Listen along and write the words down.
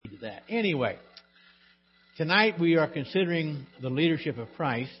that. Anyway, tonight we are considering the leadership of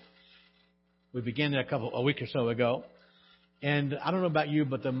Christ. We began it a week or so ago. And I don't know about you,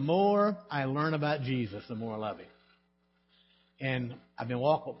 but the more I learn about Jesus, the more I love him. And I've been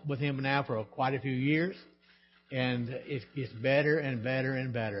walking with him now for quite a few years. And it gets better and better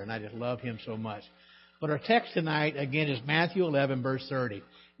and better. And I just love him so much. But our text tonight, again, is Matthew 11, verse 30.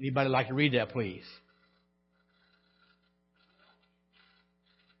 Anybody like to read that, please?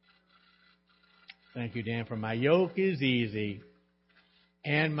 Thank you, Dan. For my yoke is easy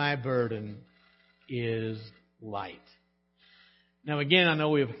and my burden is light. Now, again, I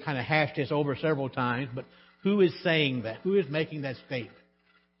know we've kind of hashed this over several times, but who is saying that? Who is making that statement?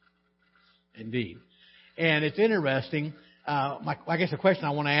 Indeed. And it's interesting. I guess the question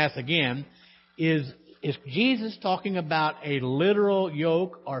I want to ask again is Jesus talking about a literal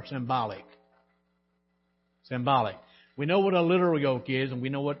yoke or symbolic? Symbolic. We know what a literal yoke is, and we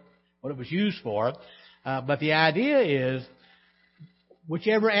know what it was used for. But the idea is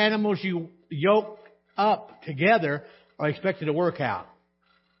whichever animals you yoke up together are expected to work out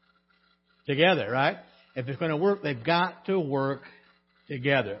together, right? If it's going to work, they've got to work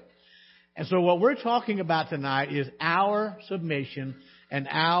together. And so what we're talking about tonight is our submission and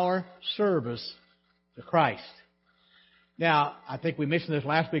our service to Christ. Now, I think we mentioned this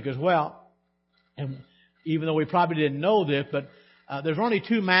last week as well, and even though we probably didn't know this, but there's only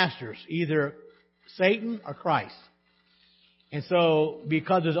two masters, either Satan or Christ. And so,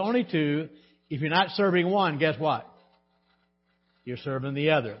 because there's only two, if you're not serving one, guess what? You're serving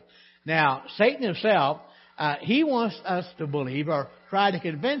the other. Now, Satan himself, he wants us to believe or try to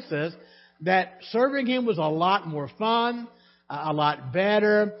convince us that serving him was a lot more fun, a lot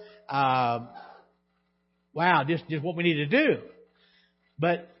better. Wow, just what we need to do.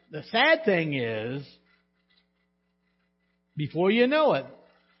 But the sad thing is, before you know it,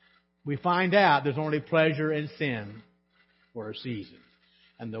 we find out there's only pleasure in sin for a season.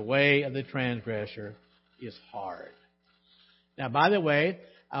 And the way of the transgressor is hard. Now, by the way,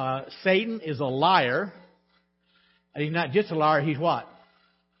 Satan is a liar. And he's not just a liar, he's what?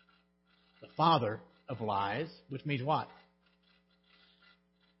 The father of lies, which means what?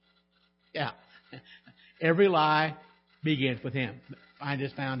 Yeah. Every lie begins with him. Find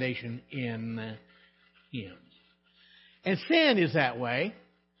its foundation in him. And sin is that way.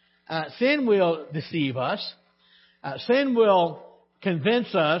 Sin will deceive us. Sin will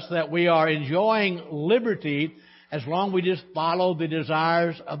convince us that we are enjoying liberty as long as we just follow the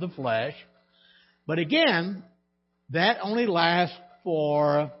desires of the flesh. But again, that only lasts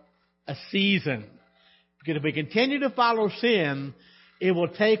for a season. Because if we continue to follow sin, it will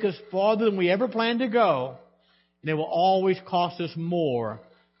take us farther than we ever planned to go, and it will always cost us more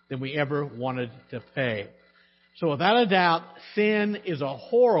than we ever wanted to pay. So without a doubt, sin is a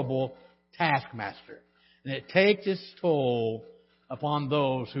horrible taskmaster, and it takes its toll upon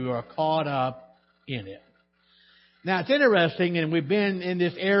those who are caught up in it. Now, it's interesting, and we've been in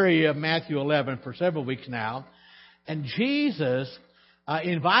this area of Matthew 11 for several weeks now, and Jesus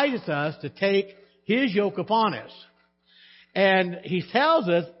invites us to take his yoke upon us. And he tells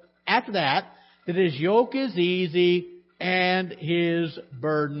us after that his yoke is easy and his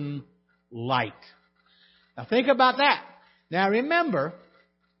burden light. Now think about that. Now remember,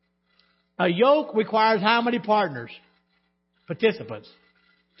 a yoke requires how many partners? Participants.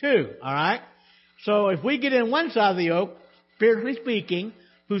 2, all right? So if we get in one side of the yoke, spiritually speaking,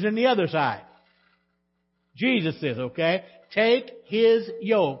 who's in the other side? Jesus says, okay, take his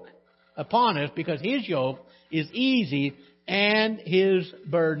yoke upon us because his yoke is easy and his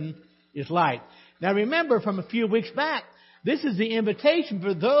burden is light. Now remember from a few weeks back, this is the invitation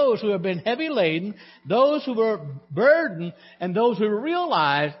for those who have been heavy laden, those who are burdened, and those who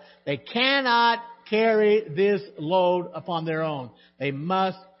realize they cannot carry this load upon their own. They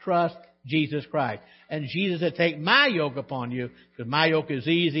must trust Jesus Christ. And Jesus said, take my yoke upon you, because my yoke is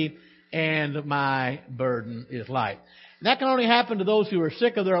easy and my burden is light. And that can only happen to those who are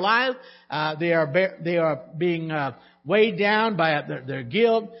sick of their life. They are being weighed down by their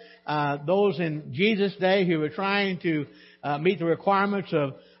guilt. Those in Jesus' day who were trying to meet the requirements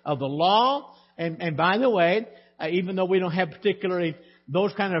of the law. And by the way, even though we don't have particularly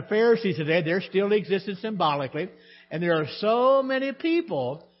those kind of Pharisees today, they're still existing symbolically. And there are so many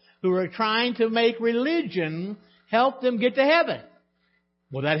people who are trying to make religion help them get to heaven.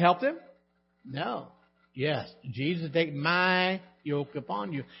 Will that help them? No. Yes. Jesus said, take my yoke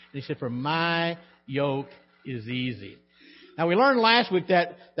upon you. And he said, for my yoke is easy. Now we learned last week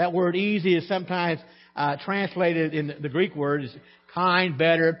that word easy is sometimes translated in the Greek word is kind,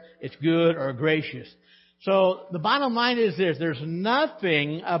 better, it's good, or gracious. So the bottom line is this. There's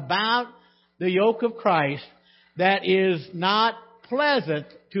nothing about the yoke of Christ that is not pleasant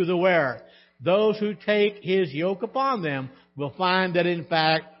to the wearer. Those who take His yoke upon them will find that in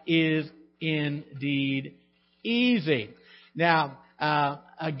fact is indeed easy. Now,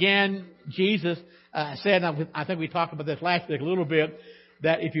 again, Jesus said, I think we talked about this last week a little bit,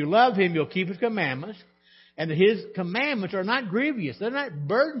 that if you love Him, you'll keep His commandments. And that His commandments are not grievous. They're not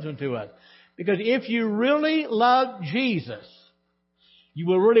burdensome to us. Because if you really love Jesus, you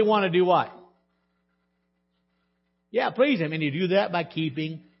will really want to do what? Yeah, please Him. And you do that by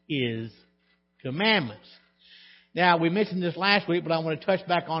keeping His commandments. Now, we mentioned this last week, but I want to touch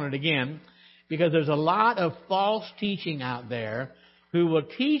back on it again. Because there's a lot of false teaching out there who will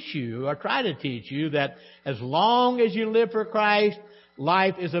teach you or try to teach you that as long as you live for Christ,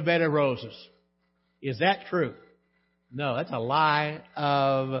 life is a bed of roses. Is that true? No, that's a lie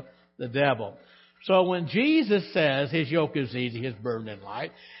of the devil. So when Jesus says His yoke is easy, His burden is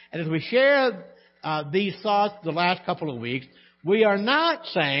light, and as we share these thoughts the last couple of weeks, we are not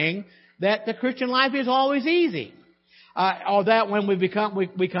saying that the Christian life is always easy, or that when we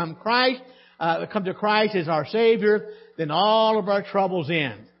become Christ, come to Christ as our Savior, then all of our troubles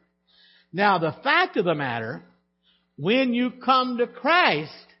end. Now, the fact of the matter, when you come to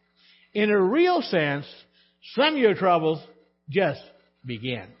Christ, in a real sense, some of your troubles just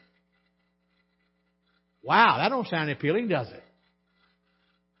begin. Wow, that don't sound appealing, does it?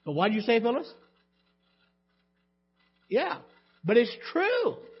 But what did you say, Phyllis? Yeah, but it's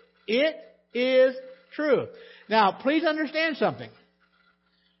true. It is true. Now, please understand something.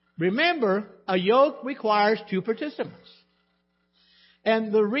 Remember, a yoke requires two participants.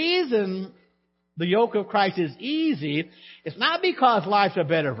 And the reason the yoke of Christ is easy, it's not because life's a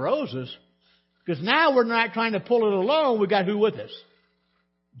bed of roses, because now we're not trying to pull it alone. We've got who with us?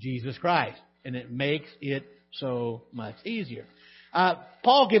 Jesus Christ. And it makes it so much easier.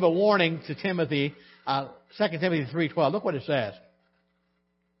 Paul gave a warning to Timothy, 2 Timothy 3:12. Look what it says.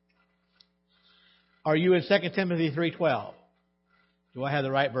 Are you in 2 Timothy 3:12? Do I have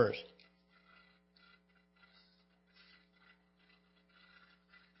the right verse?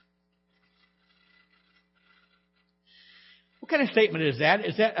 What kind of statement is that?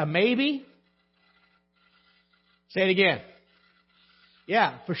 Is that a maybe? Say it again.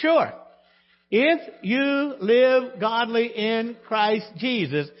 Yeah, for sure. If you live godly in Christ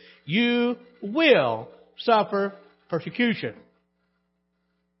Jesus, you will suffer persecution.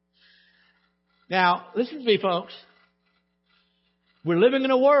 Now, listen to me, folks. We're living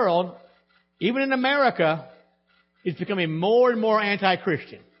in a world, even in America, it's becoming more and more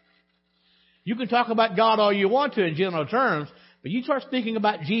anti-Christian. You can talk about God all you want to in general terms, but you start speaking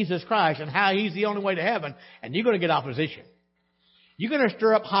about Jesus Christ and how He's the only way to heaven, and you're going to get opposition. You're going to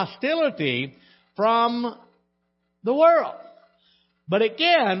stir up hostility from the world. But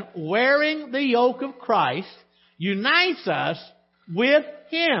again, wearing the yoke of Christ unites us with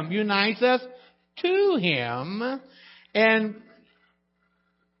Him, unites us to Him, and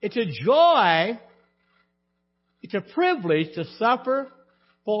it's a joy, it's a privilege to suffer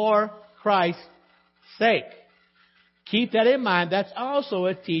for Christ's sake. Keep that in mind. That's also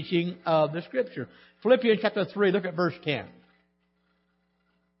a teaching of the Scripture. Philippians chapter 3, look at verse 10.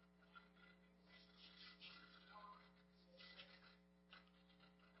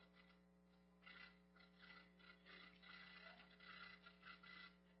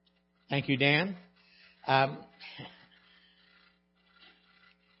 Thank you, Dan.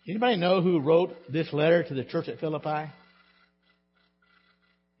 Anybody know who wrote this letter to the church at Philippi?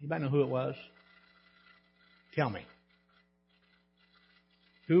 Anybody know who it was? Tell me.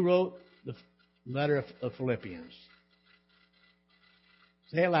 Who wrote the letter of Philippians?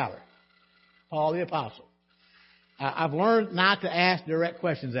 Say it louder. Paul the Apostle. I've learned not to ask direct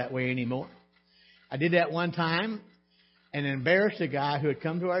questions that way anymore. I did that one time and embarrassed a guy who had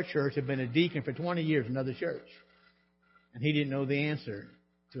come to our church, had been a deacon for 20 years in another church. And he didn't know the answer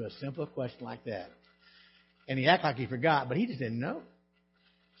to a simple question like that. And he acted like he forgot, but he just didn't know.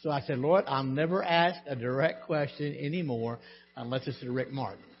 So I said, Lord, I'll never ask a direct question anymore unless it's to Rick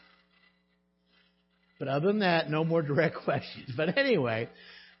Martin. But other than that, no more direct questions. But anyway,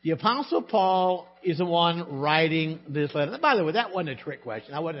 the Apostle Paul is the one writing this letter. And by the way, that wasn't a trick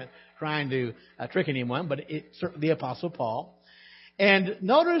question. I wasn't trying to trick anyone, but it's certainly the Apostle Paul. And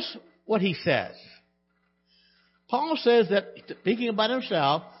notice what he says. Paul says that, speaking about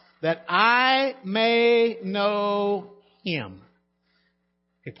himself, that I may know Him.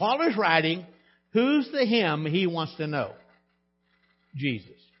 Okay, Paul is writing, who's the Him he wants to know? Jesus.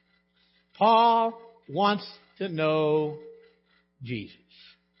 Paul wants to know Jesus.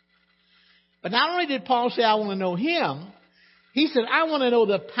 But not only did Paul say, I want to know him, he said, I want to know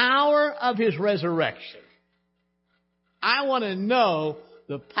the power of his resurrection. I want to know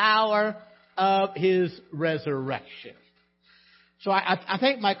the power of his resurrection. So I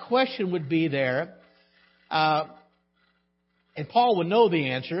think my question would be there, and Paul would know the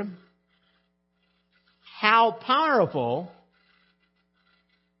answer, how powerful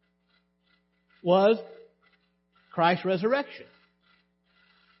was Christ's resurrection?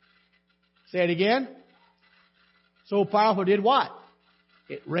 Say it again. So powerful did what?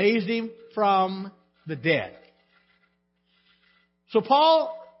 It raised him from the dead. So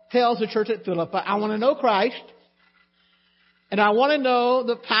Paul tells the church at Philippi, I want to know Christ, and I want to know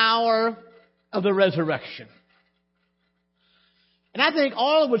the power of the resurrection. And I think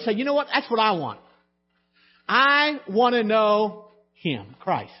all would say, you know what? That's what I want. I want to know him,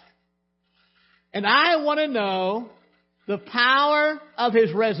 Christ. And I want to know the power of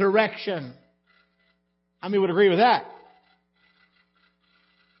his resurrection. How many would agree with that?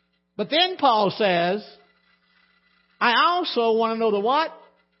 But then Paul says, I also want to know the what?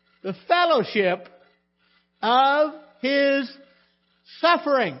 The fellowship of his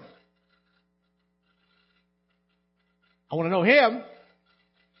suffering. I want to know him.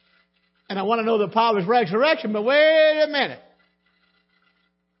 And I want to know the power of his resurrection. But wait a minute.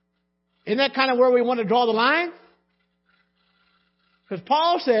 Isn't that kind of where we want to draw the line? Because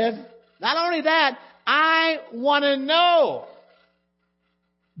Paul said, not only that, I want to know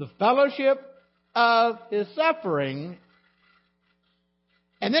the fellowship of his suffering.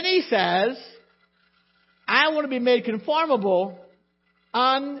 And then he says, I want to be made conformable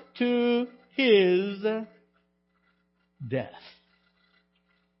unto his death.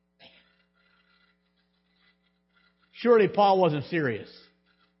 Surely Paul wasn't serious.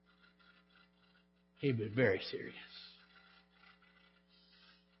 He was very serious.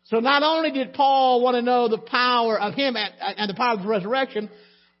 So not only did Paul want to know the power of him and the power of the resurrection,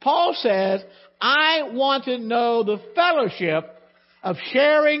 Paul says, I want to know the fellowship of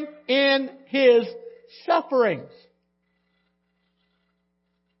sharing in his sufferings.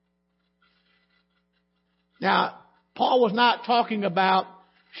 Now, Paul was not talking about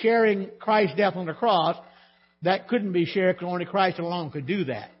sharing Christ's death on the cross. That couldn't be shared because only Christ alone could do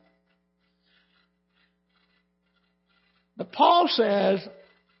that. But Paul says,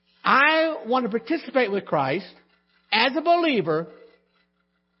 I want to participate with Christ as a believer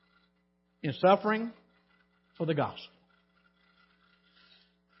in suffering for the gospel.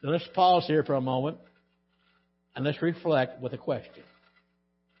 Now let's pause here for a moment and let's reflect with a question.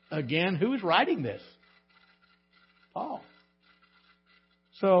 Again, who's writing this? Paul.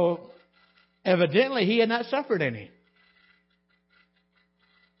 So, evidently he had not suffered any.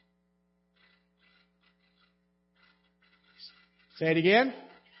 Say it again.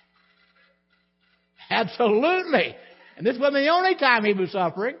 Absolutely. And this wasn't the only time he was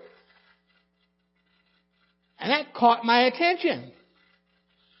suffering. And that caught my attention.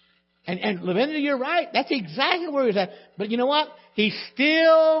 And Lavinia, you're right. That's exactly where he was at. But you know what? He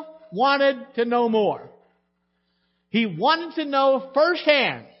still wanted to know more. He wanted to know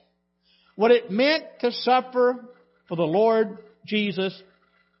firsthand what it meant to suffer for the Lord Jesus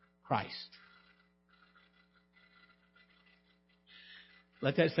Christ.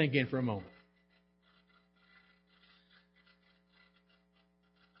 Let that sink in for a moment.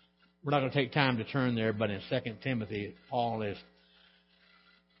 We're not going to take time to turn there, but in 2 Timothy, Paul is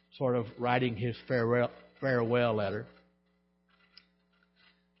sort of writing his farewell letter.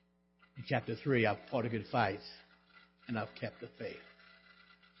 In chapter 3, I've fought a good fight, and I've kept the faith.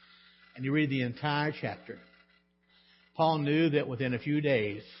 And you read the entire chapter. Paul knew that within a few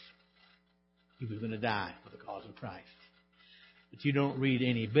days, he was going to die for the cause of Christ. But you don't read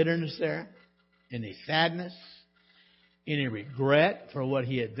any bitterness there, any sadness, any regret for what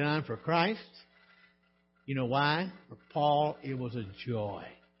he had done for Christ. You know why? For Paul, it was a joy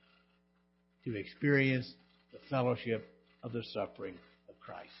to experience the fellowship of the suffering of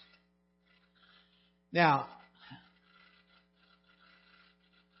Christ. Now,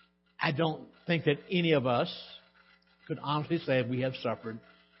 I don't think that any of us could honestly say we have suffered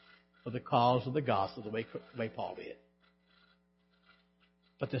for the cause of the gospel the way Paul did.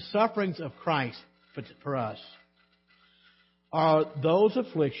 But the sufferings of Christ for us are those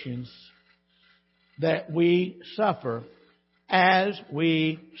afflictions that we suffer as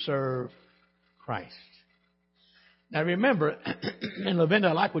we serve Christ. Now remember, and Lavinda,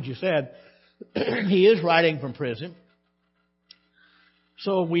 I like what you said, he is writing from prison.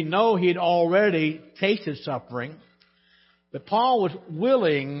 So we know he had already tasted suffering. But Paul was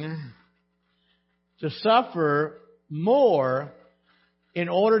willing to suffer more in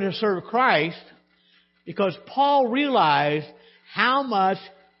order to serve Christ, because Paul realized how much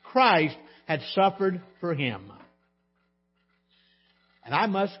Christ had suffered for him. And I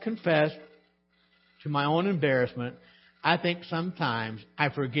must confess, to my own embarrassment, I think sometimes I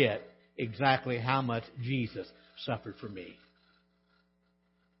forget exactly how much Jesus suffered for me.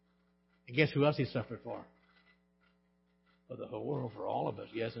 And guess who else he suffered for? For the whole world, for all of us.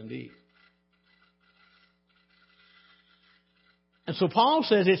 Yes, indeed. And so Paul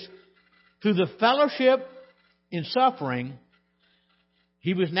says it's through the fellowship in suffering,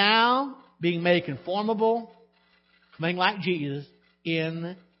 he was now being made conformable, becoming like Jesus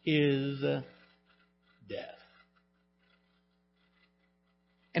in his death.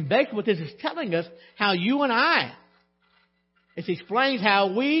 And basically what this is telling us, how you and I, it explains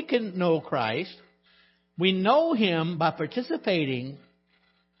how we can know Christ. We know him by participating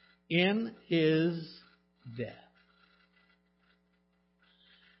in his death.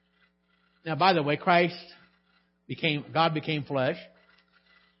 Now, by the way, God became flesh,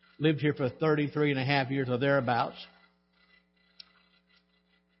 lived here for 33 and a half years or thereabouts.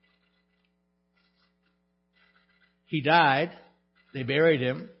 He died. They buried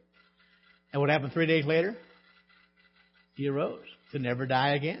him. And what happened 3 days later? He arose to never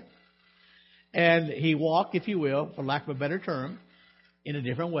die again. And he walked, if you will, for lack of a better term, in a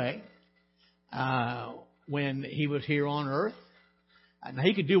different way. When he was here on earth. Now,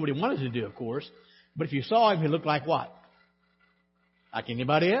 he could do what he wanted to do, of course. But if you saw him, he looked like what? Like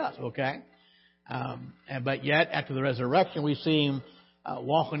anybody else, okay? But yet, after the resurrection, we see him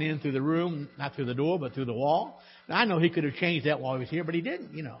walking in through the room, not through the door, but through the wall. Now, I know he could have changed that while he was here, but he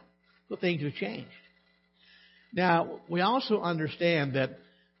didn't, But things have changed. Now, we also understand that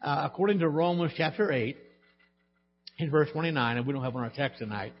according to Romans chapter 8, in verse 29, and we don't have on our text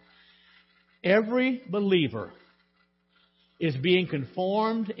tonight, every believer is being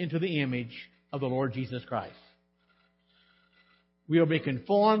conformed into the image of the Lord Jesus Christ. We will be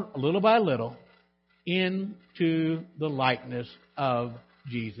conformed little by little into the likeness of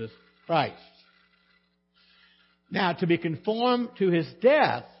Jesus Christ. Now, to be conformed to his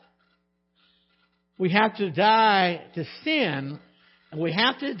death, we have to die to sin, and we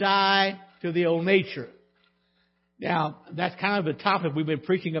have to die to the old nature. Now, that's kind of the topic we've been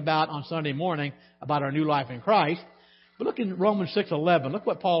preaching about on Sunday morning, about our new life in Christ. But look in Romans 6:11. Look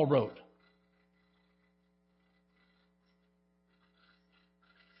what Paul wrote.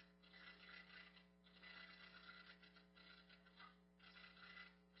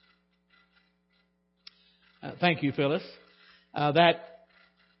 Thank you, Phyllis. That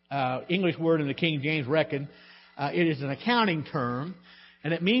English word in the King James reckon, it is an accounting term,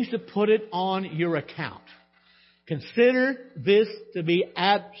 and it means to put it on your account. Consider this to be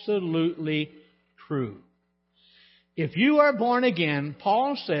absolutely true. If you are born again,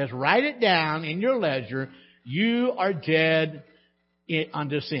 Paul says, write it down in your ledger, you are dead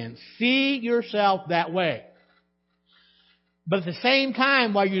unto sin. See yourself that way. But at the same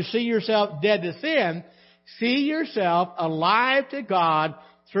time, while you see yourself dead to sin, see yourself alive to God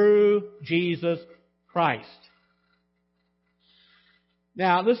through Jesus Christ.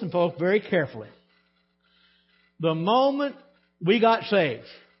 Now, listen, folks, very carefully. The moment we got saved,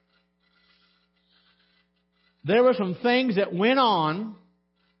 there were some things that went on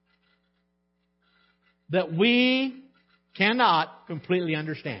that we cannot completely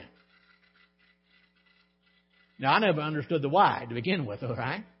understand. Now, I never understood the why to begin with, all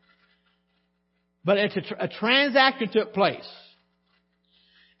right? But it's a transaction took place.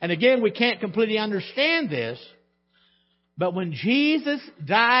 And again, we can't completely understand this, but when Jesus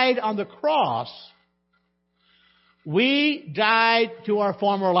died on the cross, we died to our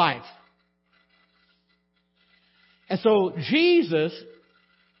former life. And so Jesus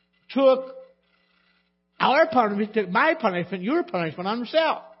took our punishment, took my punishment, your punishment on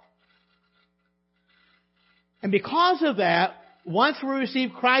himself. And because of that, once we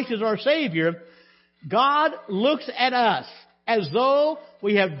receive Christ as our Savior, God looks at us as though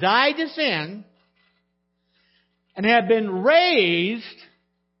we have died to sin and have been raised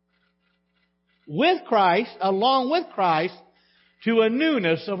with Christ, along with Christ, to a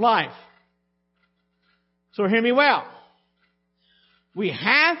newness of life. So hear me well. We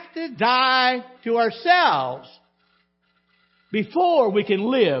have to die to ourselves before we can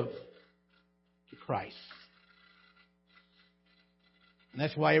live to Christ. And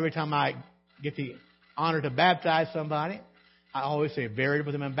that's why every time I get the honor to baptize somebody, I always say, buried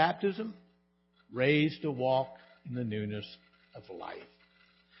with him in baptism, raised to walk in the newness of life.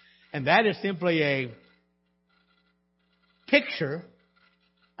 And that is simply a picture,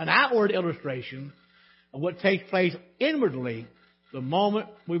 an outward illustration of what takes place inwardly The moment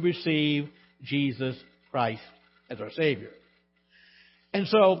we receive Jesus Christ as our Savior. And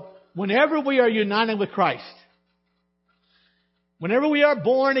so, whenever we are united with Christ, whenever we are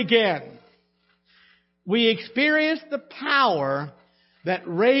born again, we experience the power that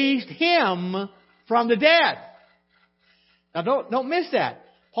raised Him from the dead. Now don't miss that.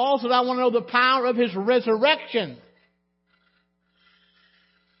 Paul said, I want to know the power of His resurrection.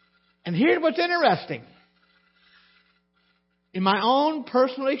 And here's what's interesting. In my own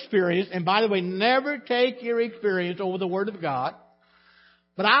personal experience, and by the way, never take your experience over the Word of God,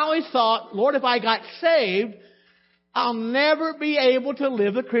 but I always thought, Lord, if I got saved, I'll never be able to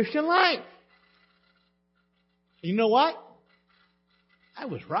live the Christian life. You know what? I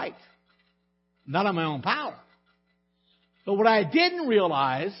was right. Not on my own power. But what I didn't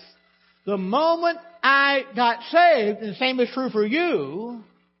realize, the moment I got saved, and the same is true for you,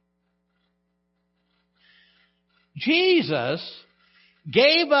 Jesus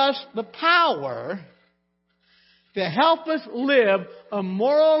gave us the power to help us live a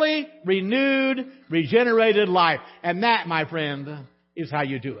morally renewed, regenerated life. And that, my friend, is how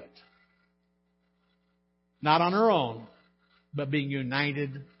you do it. Not on our own, but being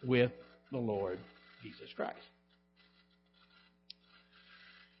united with the Lord Jesus Christ.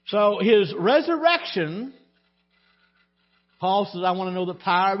 So His resurrection, Paul says, I want to know the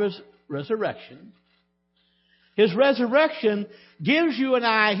power of His resurrection. His resurrection gives you and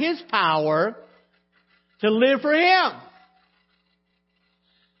I His power to live for Him.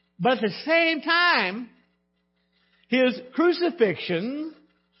 But at the same time, His crucifixion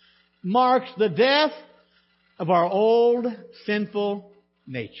marks the death of our old sinful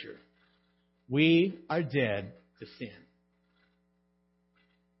nature. We are dead to sin.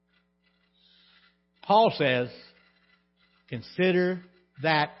 Paul says, consider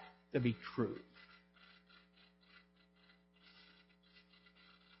that to be true.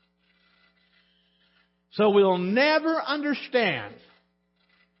 So we'll never understand,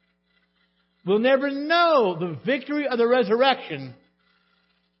 we'll never know the victory of the resurrection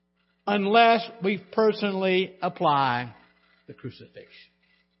unless we personally apply the crucifixion.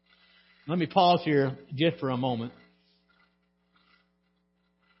 Let me pause here just for a moment.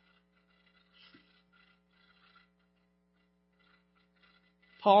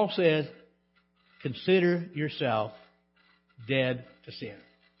 Paul says, consider yourself dead to sin.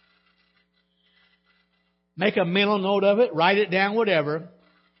 Make a mental note of it, write it down, whatever.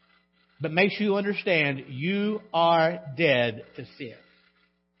 But make sure you understand you are dead to sin.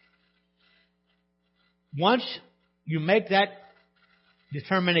 Once you make that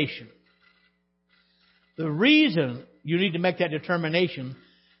determination, the reason you need to make that determination,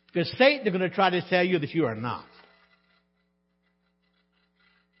 because Satan is going to try to tell you that you are not.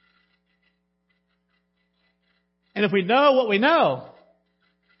 And if we know what we know,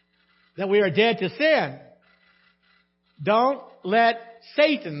 that we are dead to sin, don't let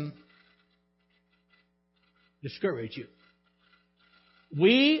Satan discourage you.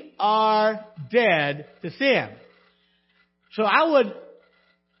 We are dead to sin. So I would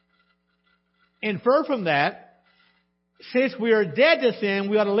infer from that, since we are dead to sin,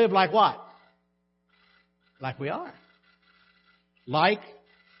 we ought to live like what? Like we are. Like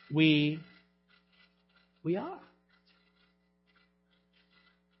we are.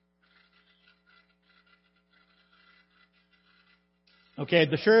 Okay,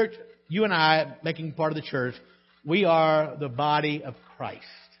 the church, you and I, making part of the church, we are the body of Christ.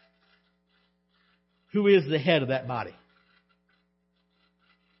 Who is the head of that body?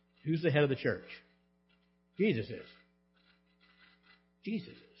 Who's the head of the church? Jesus is. Jesus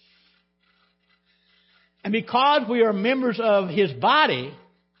is. And because we are members of His body,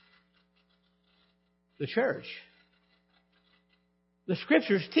 the church, the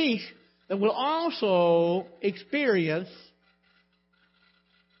Scriptures teach that we'll also experience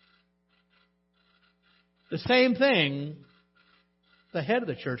the same thing the head of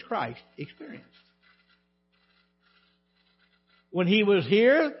the church, Christ, experienced. When He was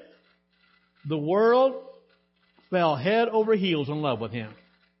here, the world fell head over heels in love with Him.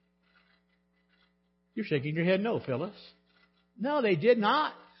 You're shaking your head no, Phyllis. No, they did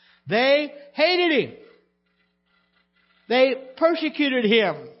not. They hated Him. They persecuted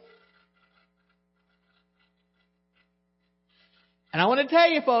Him. And I want to tell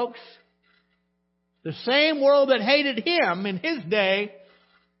you, folks, the same world that hated Him in His day,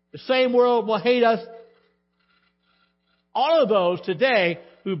 the same world will hate us, all of those today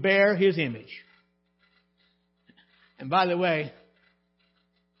who bear His image. And by the way,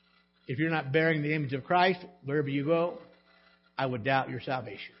 if you're not bearing the image of Christ, wherever you go, I would doubt your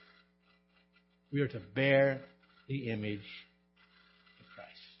salvation. We are to bear the image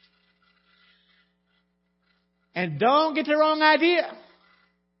And don't get the wrong idea.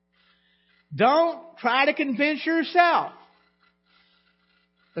 Don't try to convince yourself.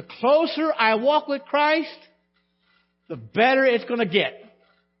 The closer I walk with Christ, the better it's going to get.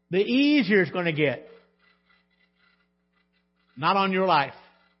 The easier it's going to get. Not on your life.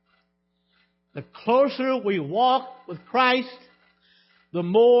 The closer we walk with Christ, the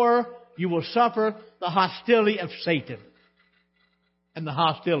more you will suffer the hostility of Satan and the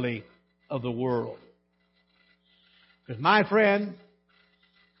hostility of the world. Because my friend,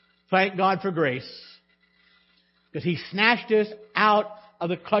 thank God for grace, because He snatched us out of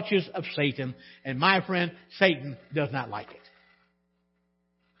the clutches of Satan. And my friend, Satan does not like it.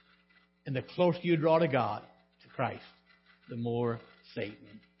 And the closer you draw to God, to Christ, the more Satan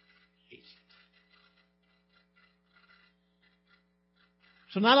hates it.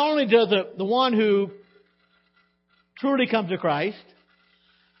 So not only does the one who truly comes to Christ,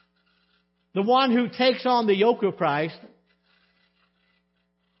 the one who takes on the yoke of Christ,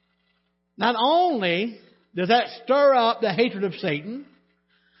 not only does that stir up the hatred of Satan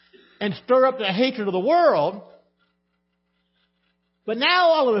and stir up the hatred of the world, but now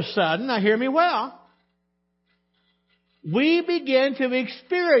all of a sudden, now hear me well, we begin to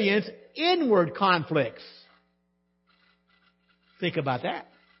experience inward conflicts. Think about that.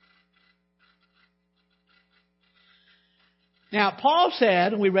 Now, Paul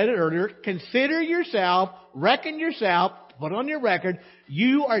said, and we read it earlier, consider yourself, reckon yourself, put on your record,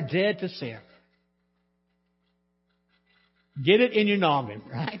 you are dead to sin. Get it in your noggin,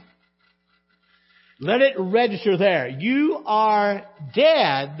 right? Let it register there. You are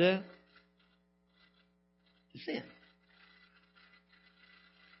dead to sin.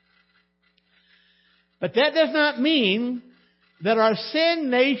 But that does not mean that our sin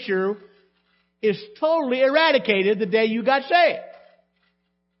nature is totally eradicated the day you got saved.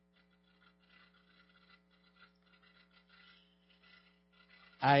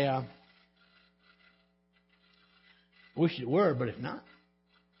 I wish it were, but it's not.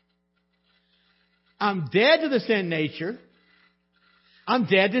 I'm dead to the sin nature. I'm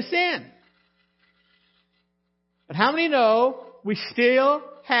dead to sin. But how many know we still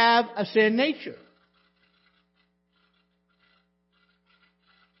have a sin nature?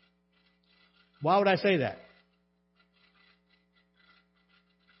 Why would I say that?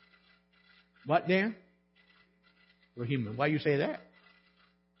 What, Dan? We're human. Why do you say that?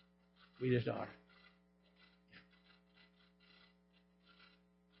 We just are.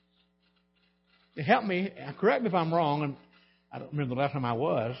 To help me, correct me if I'm wrong, and I don't remember the last time I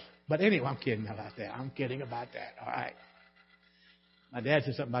was, but anyway, I'm kidding about that. I'm kidding about that. All right. My dad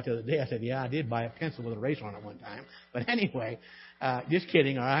said something about the other day. I said, yeah, I did buy a pencil with a eraser on it one time. But anyway, just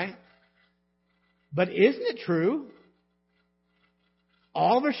kidding, all right? But isn't it true?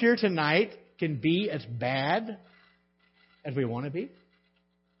 All of us here tonight can be as bad as we want to be.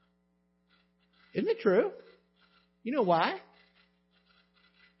 Isn't it true? You know why?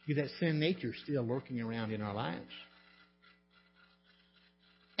 Because that sin nature is still lurking around in our lives.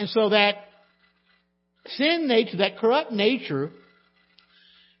 And so that sin nature, that corrupt nature,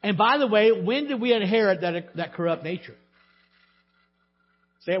 and by the way, when did we inherit that corrupt nature?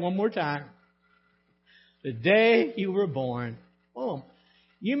 Say it one more time. The day you were born. Oh,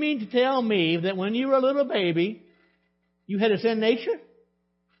 you mean to tell me that when you were a little baby, you had a sin nature?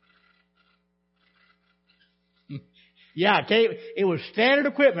 Yeah, it was standard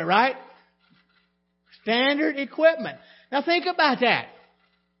equipment, right? Standard equipment. Now think about that.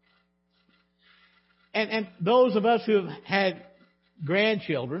 And those of us who have had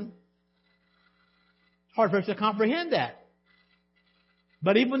grandchildren, it's hard for us to comprehend that.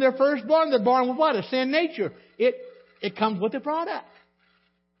 But even when they're first born, they're born with what? A sin nature. It comes with the product.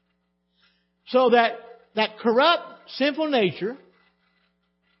 So that corrupt, sinful nature,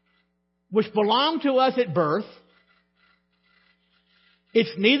 which belonged to us at birth,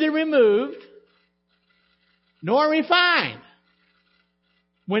 it's neither removed nor refined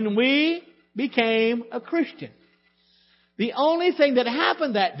when we became a Christian. The only thing that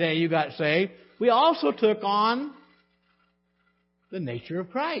happened that day you got saved, we also took on the nature of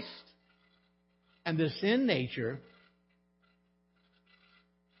Christ. And the sin nature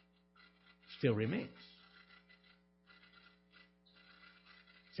still remains.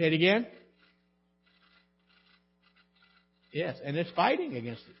 Say it again. Yes, and it's fighting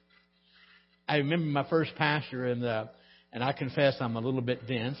against it. I remember my first pastor, and I confess I'm a little bit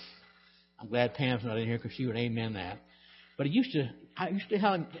dense. I'm glad Pam's not in here because she would amen that. But I used to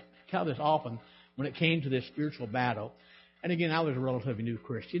tell this often when it came to this spiritual battle. And again, I was a relatively new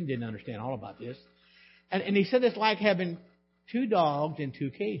Christian, didn't understand all about this. And he said it's like having two dogs in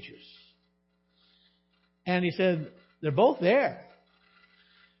two cages. And he said, they're both there.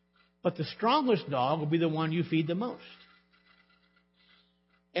 But the strongest dog will be the one you feed the most.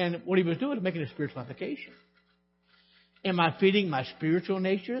 And what he was doing was making a spiritual application. Am I feeding my spiritual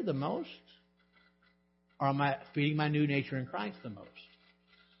nature the most? Or am I feeding my new nature in Christ the most?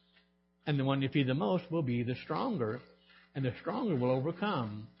 And the one you feed the most will be the stronger. And the stronger will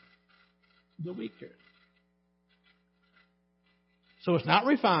overcome the weaker. So it's not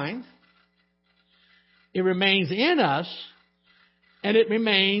refined. It remains in us. And it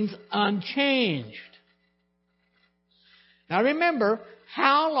remains unchanged. Now remember,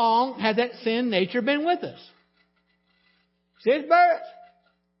 how long had that sin nature been with us? Since birth.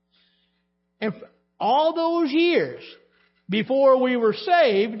 And all those years before we were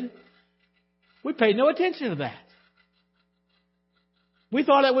saved, we paid no attention to that. We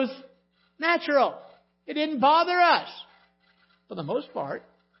thought it was natural. It didn't bother us, for the most part.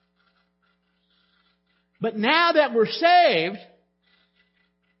 But now that we're saved,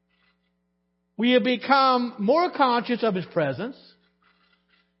 we have become more conscious of His presence,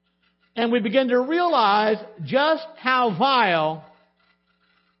 and we begin to realize just how vile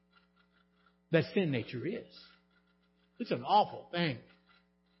that sin nature is. It's an awful thing.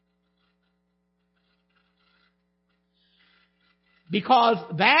 Because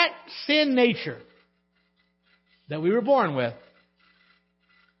that sin nature that we were born with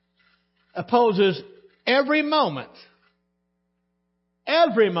opposes every moment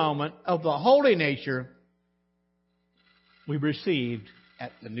of the holy nature we received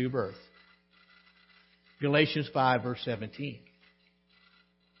at the new birth. Galatians 5, verse 17.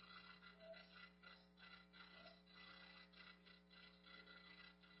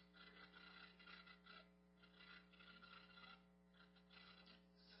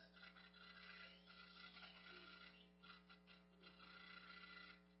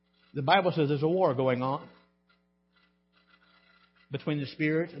 The Bible says there's a war going on between the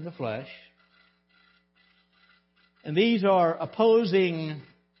spirit and the flesh. And these are opposing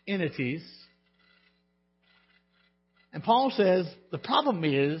entities. And Paul says the problem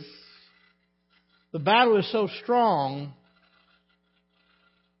is the battle is so strong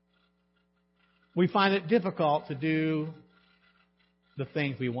we find it difficult to do the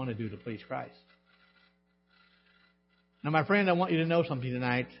things we want to do to please Christ. Now, my friend, I want you to know something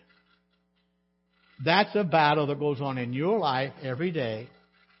tonight. That's a battle that goes on in your life every day,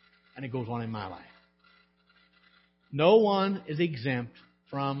 and it goes on in my life. No one is exempt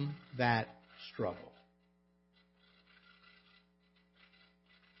from that struggle.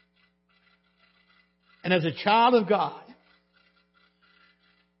 And as a child of God,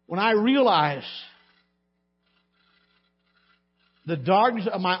 when I realize the darkness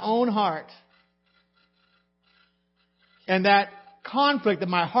of my own heart and that conflict that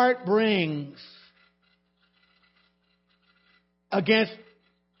my heart brings against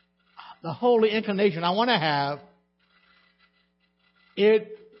the holy inclination I want to have,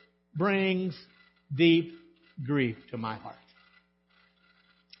 it brings deep grief to my heart.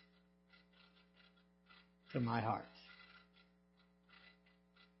 To my heart.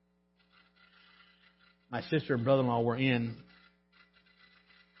 My sister and brother-in-law were in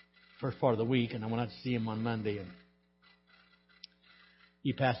first part of the week, and I went out to see him on Monday. And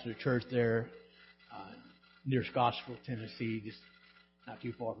he pastored a church there near Scottsville, Tennessee, just not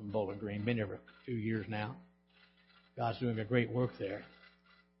too far from Bowling Green. Been there for a few years now. God's doing a great work there.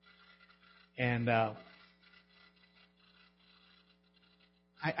 And I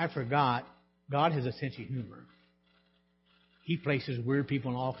forgot, God has a sense of humor. He places weird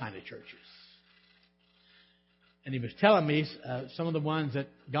people in all kinds of churches. And he was telling me some of the ones that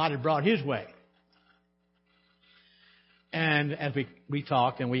God had brought his way. And as we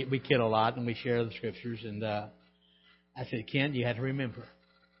talked, and we kid a lot, and we share the scriptures, and I said, Ken, you have to remember,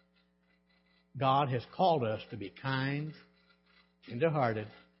 God has called us to be kind, tender-hearted,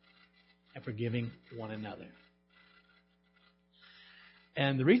 and forgiving one another.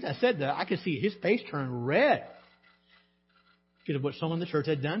 And the reason I said that, I could see his face turn red because of what someone in the church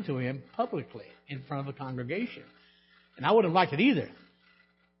had done to him publicly in front of a congregation. And I wouldn't have liked it either.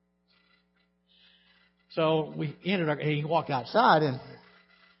 So he walked outside,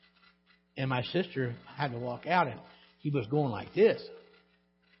 and my sister had to walk out, and he was going like this.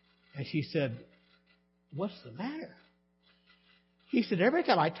 And she said, "What's the matter?" He said, "Every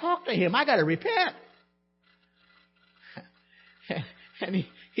time I talk to him, I got to repent." And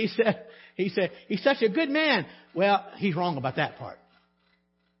he said, "He's such a good man." Well, he's wrong about that part.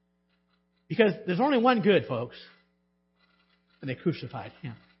 Because there's only one good, folks. And they crucified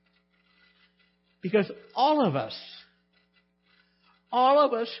him. Because all of us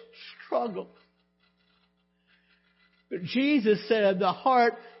struggle But Jesus said the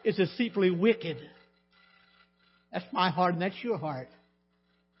heart is deceitfully wicked. That's my heart and that's your heart.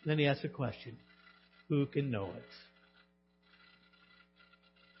 Then he asks the question, who can know it?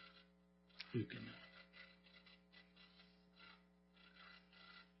 Who can know it?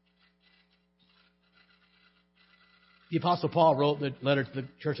 The Apostle Paul wrote the letter to the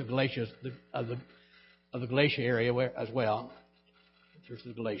church of Galatia, of the Galatia area as well, the church of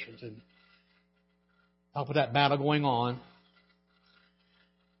the Galatians, and talk about that battle going on.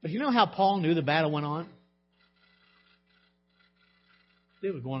 But you know how Paul knew the battle went on?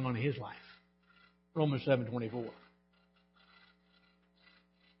 It was going on in his life. Romans 7:24.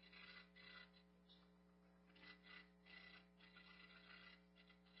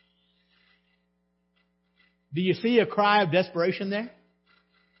 Do you see a cry of desperation there?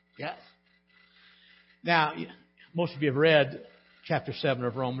 Yes. Now, most of you have read chapter 7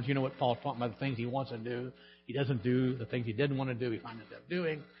 of Romans. You know what Paul's talking about, the things he wants to do. He doesn't do the things he didn't want to do. He finds himself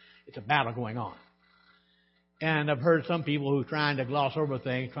doing. It's a battle going on. And I've heard some people who are trying to gloss over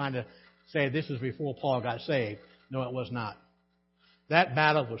things, trying to say this is before Paul got saved. No, it was not. That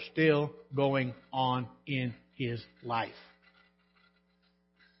battle was still going on in his life.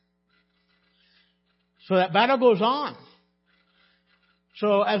 So that battle goes on.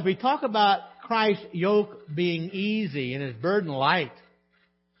 So as we talk about Christ's yoke being easy and His burden light,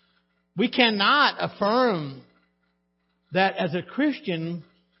 we cannot affirm that as a Christian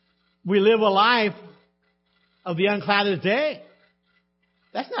we live a life of the unclouded day.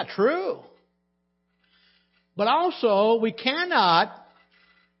 That's not true. But also we cannot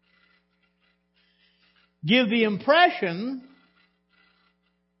give the impression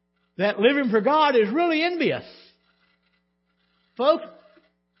that living for God is really envious. Folks,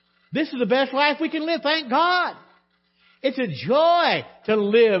 this is the best life we can live, thank God. It's a joy to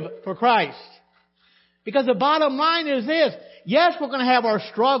live for Christ. Because the bottom line is this. Yes, we're going to have our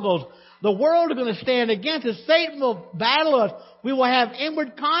struggles. The world is going to stand against us. Satan will battle us. We will have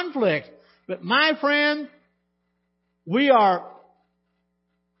inward conflict. But my friend, we are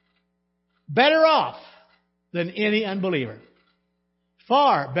better off than any unbeliever.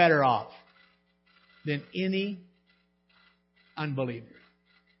 Far better off than any unbeliever.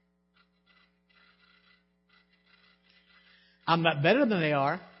 I'm not better than they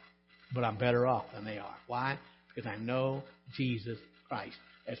are, but I'm better off than they are. Why? Because I know Jesus Christ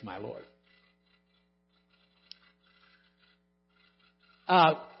as my Lord.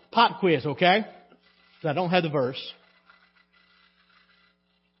 Pop quiz, okay? So I don't have the verse.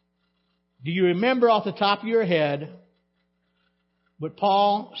 Do you remember off the top of your head what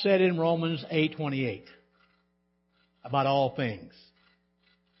Paul said in Romans 8:28 about all things?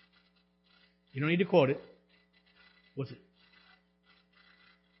 You don't need to quote it. What's it?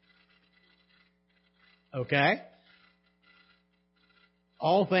 Okay.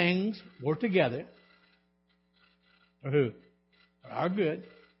 All things work together for who? For our good.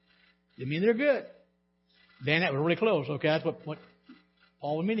 Didn't mean they're good. Dan, that was really close. Okay, that's what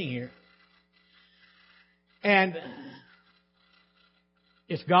Paul was meaning here. And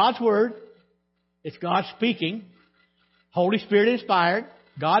it's God's Word. It's God speaking. Holy Spirit inspired.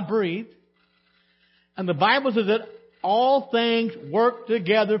 God breathed. And the Bible says that all things work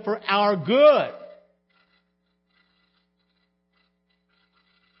together for our good.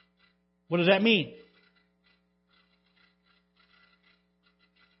 What does that mean?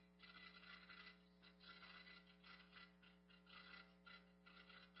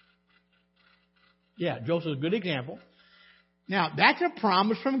 Yeah, Joseph's a good example. Now, that's a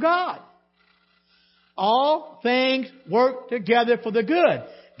promise from God. All things work together for the good.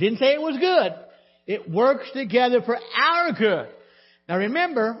 Didn't say it was good. It works together for our good. Now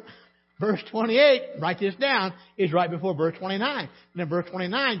remember, verse 28, write this down, is right before verse 29. And in verse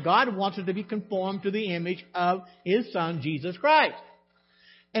 29, God wants us to be conformed to the image of His Son, Jesus Christ.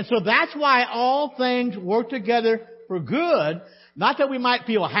 And so that's why all things work together for good. Not that we might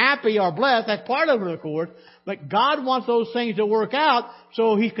feel happy or blessed, that's part of it, of course, but God wants those things to work out,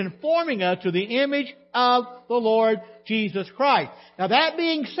 so He's conforming us to the image of the Lord Jesus Christ. Now that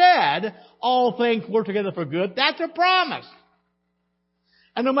being said, all things work together for good. That's a promise.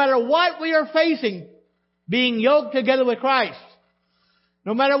 And no matter what we are facing, being yoked together with Christ,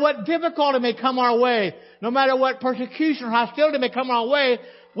 no matter what difficulty may come our way, no matter what persecution or hostility may come our way,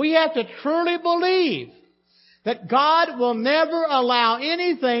 we have to truly believe that God will never allow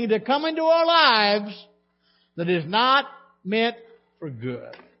anything to come into our lives that is not meant for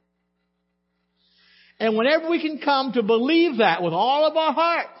good. And whenever we can come to believe that with all of our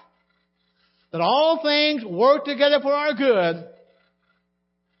heart, that all things work together for our good,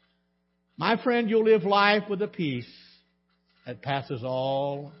 my friend, you'll live life with a peace that passes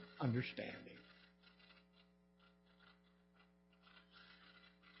all understanding.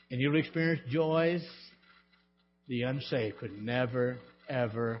 And you'll experience joys the unsaved could never,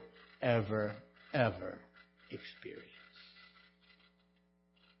 ever, ever, ever experience.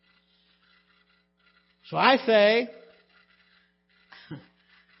 So I say,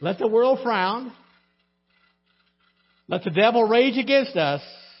 let the world frown. Let the devil rage against us.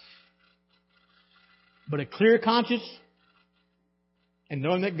 But a clear conscience and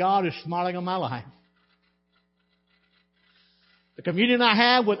knowing that God is smiling on my life. The communion I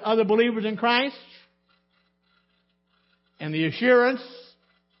have with other believers in Christ and the assurance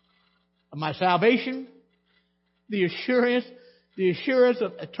of my salvation, the assurance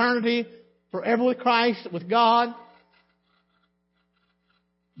of eternity forever with Christ, with God,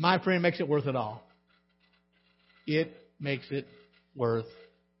 my friend, makes it worth it all. It makes it worth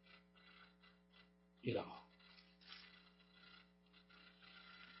it all.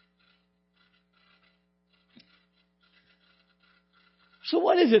 So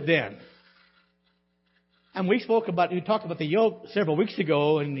what is it then? And we talked about the yoke several weeks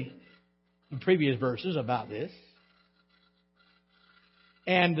ago in previous verses about this.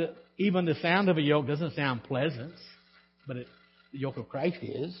 And even the sound of a yoke doesn't sound pleasant, but the yoke of Christ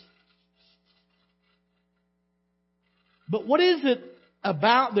is. But what is it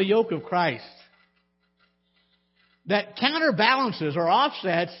about the yoke of Christ that counterbalances or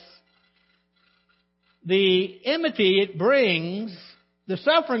offsets the enmity it brings, the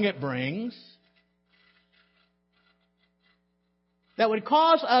suffering it brings, that would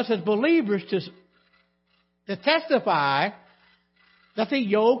cause us as believers to testify that the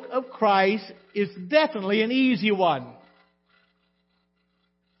yoke of Christ is definitely an easy one?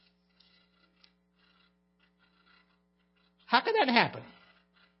 How can that happen?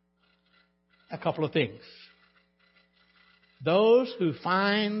 A couple of things. Those who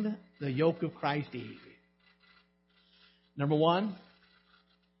find the yoke of Christ easy. Number one,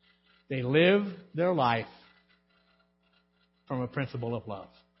 they live their life from a principle of love.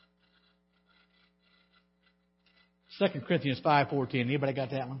 2 Corinthians 5:14. Anybody got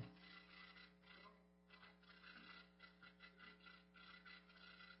that one?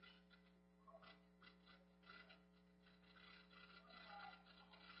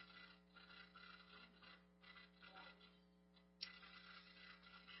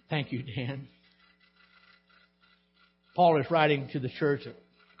 Thank you, Dan. Paul is writing to the church of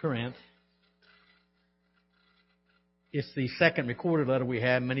Corinth. It's the second recorded letter we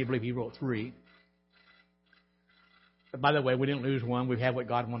have. Many believe he wrote 3. But by the way, we didn't lose one. We've had what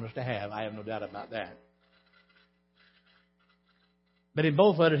God wanted us to have. I have no doubt about that. But in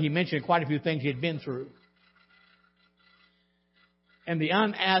both letters, he mentioned quite a few things he had been through. And the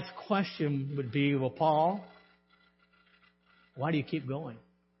unasked question would be, well, Paul, why do you keep going?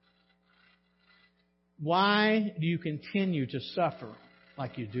 Why do you continue to suffer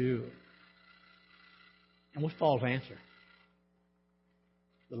like you do? And what's Paul's answer?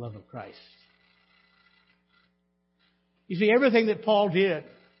 The love of Christ. You see, everything that Paul did,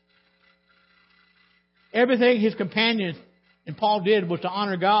 everything his companions and Paul did was to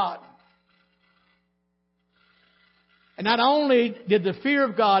honor God. And not only did the fear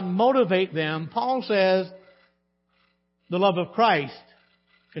of God motivate them, Paul says the love of Christ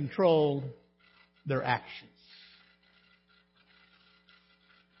controlled their actions.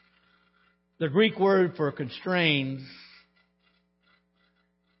 The Greek word for constrains,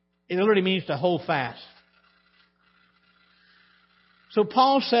 it literally means to hold fast. So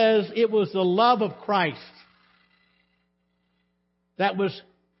Paul says it was the love of Christ that was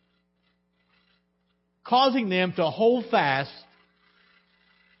causing them to hold fast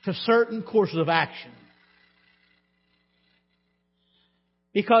to certain courses of action.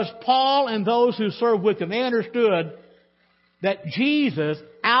 Because Paul and those who served with him, they understood that Jesus,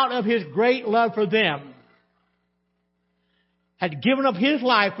 out of his great love for them, had given up his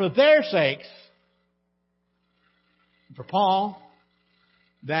life for their sakes. For Paul,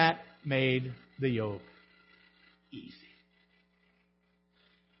 that made the yoke easy.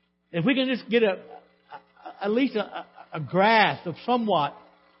 If we can just get at least a grasp of somewhat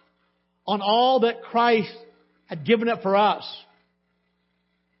on all that Christ had given up for us,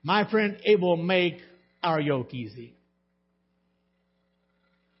 my friend, it will make our yoke easy.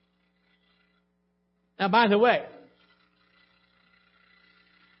 Now, by the way,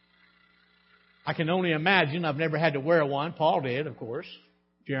 I can only imagine, I've never had to wear one. Paul did, of course.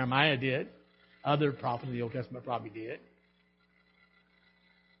 Jeremiah did. Other prophets of the Old Testament probably did.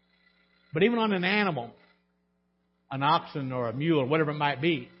 But even on an animal, an oxen or a mule, whatever it might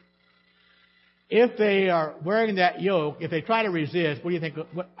be, if they are wearing that yoke, if they try to resist, what do you think?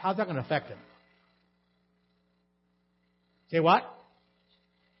 How's that going to affect them? Say what?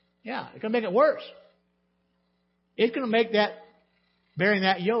 Yeah, it's going to make it worse. It's going to make that bearing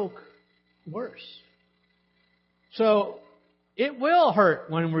that yoke worse. So it will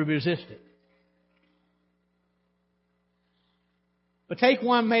hurt when we resist it. But take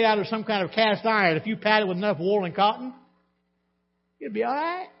one made out of some kind of cast iron. If you pat it with enough wool and cotton, it'll be all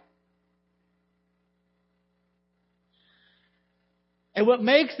right. And what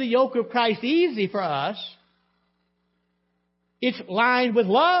makes the yoke of Christ easy for us, it's lined with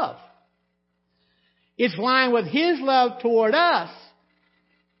love. It's lined with His love toward us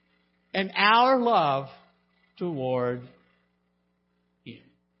and our love toward Him.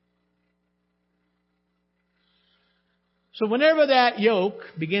 So whenever that yoke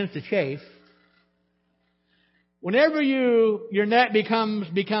begins to chafe, whenever your neck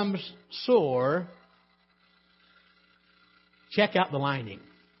becomes sore, check out the lining.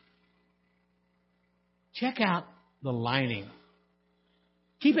 Check out the lining.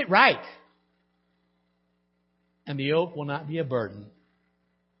 Keep it right. And the yoke will not be a burden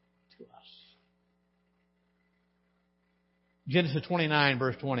to us. Genesis 29,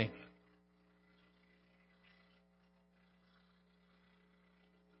 verse 20.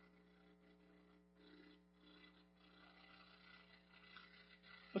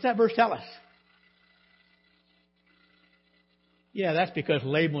 What's that verse tell us? Yeah, that's because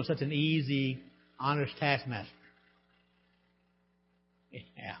Laban was such an easy, honest taskmaster.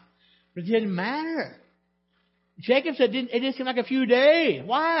 Yeah. But it didn't matter. Jacob said it didn't seem like a few days.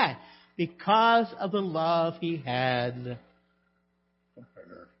 Why? Because of the love he had for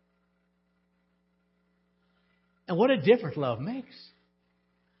her. And what a difference love makes.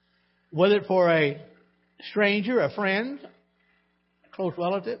 Whether for a stranger, a friend, a close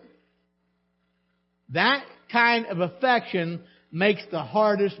relative, that kind of affection makes the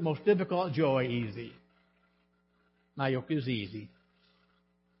hardest, most difficult joy easy. My yoke is easy.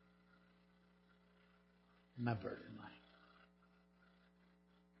 My burden light.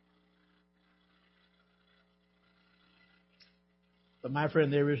 But my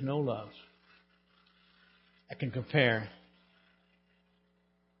friend, there is no love that can compare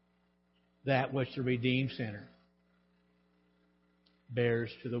that which the redeemed sinner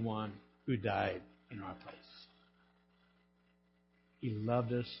bears to the one who died in our place. He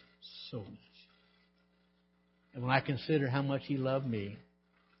loved us so much. And when I consider how much He loved me,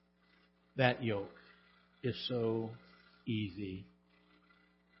 that yoke is so easy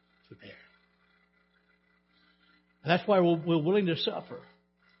to bear. And that's why we're willing to suffer.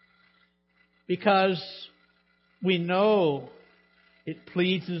 Because we know it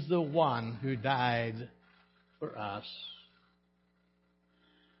pleases the one who died for us.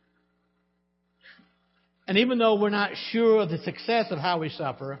 And even though we're not sure of the success of how we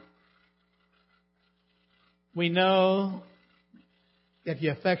suffer, we know that the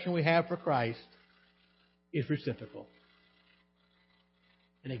affection we have for Christ is reciprocal.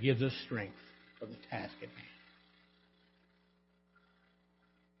 And it gives us strength for the task at hand.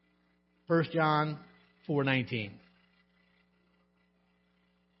 1 John 4:19.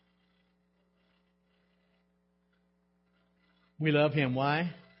 We love Him.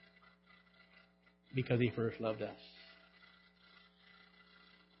 Why? Because He first loved us.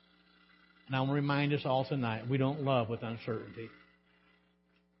 And I want to remind us all tonight, we don't love with uncertainty.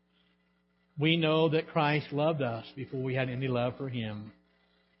 We know that Christ loved us before we had any love for Him.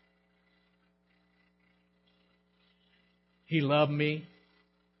 He loved me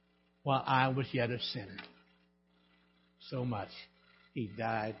while I was yet a sinner. So much He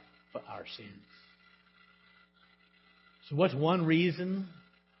died for our sins. So what's one reason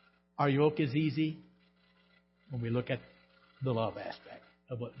our yoke is easy? When we look at the love aspect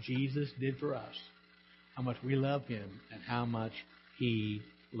of what Jesus did for us, how much we love Him, and how much He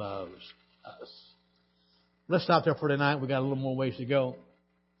loves us. Let's stop there for tonight. We've got a little more ways to go.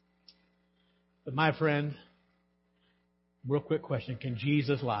 But my friend, real quick question. Can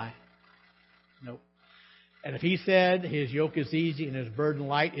Jesus lie? Nope. And if He said His yoke is easy and His burden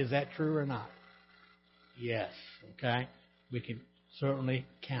light, is that true or not? Yes. Okay? We can certainly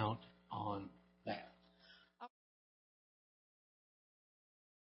count on